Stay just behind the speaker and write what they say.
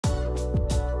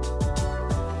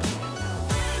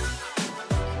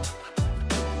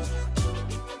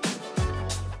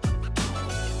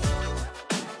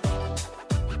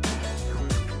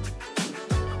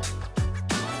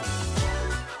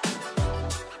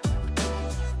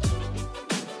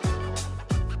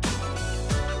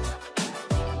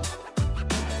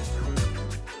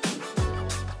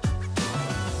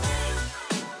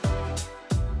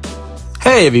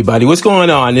Hey everybody, what's going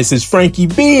on? This is Frankie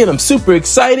B, and I'm super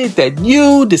excited that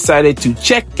you decided to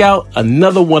check out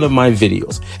another one of my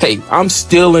videos. Hey, I'm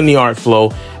still in the art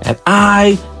flow, and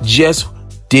I just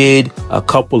did a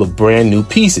couple of brand new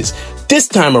pieces. This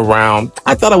time around,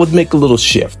 I thought I would make a little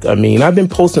shift. I mean, I've been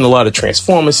posting a lot of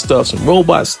Transformers stuff, some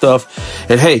robot stuff,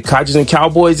 and hey, KAIJUs and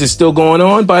Cowboys is still going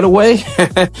on, by the way.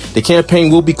 The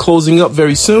campaign will be closing up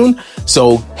very soon,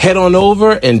 so head on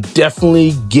over and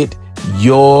definitely get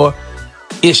your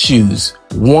issues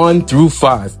 1 through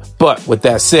 5. But with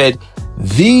that said,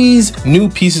 these new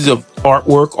pieces of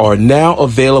artwork are now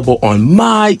available on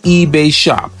my eBay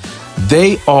shop.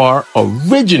 They are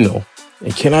original,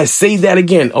 and can I say that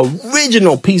again?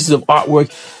 Original pieces of artwork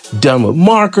done with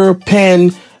marker,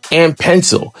 pen, and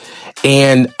pencil.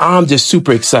 And I'm just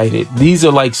super excited. These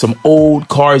are like some old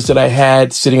cards that I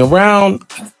had sitting around.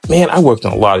 Man, I worked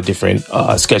on a lot of different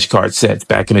sketch card sets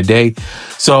back in the day.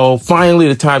 So finally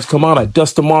the time's come out. I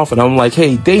dust them off and I'm like,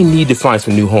 hey, they need to find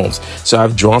some new homes. So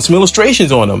I've drawn some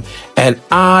illustrations on them and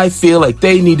I feel like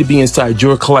they need to be inside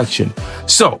your collection.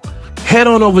 So head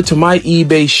on over to my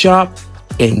eBay shop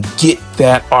and get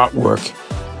that artwork.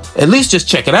 At least just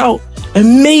check it out,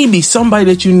 and maybe somebody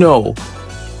that you know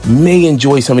may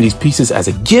enjoy some of these pieces as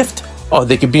a gift, or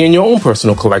they could be in your own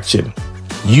personal collection.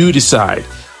 You decide.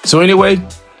 So anyway,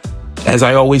 as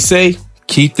I always say,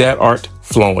 keep that art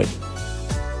flowing.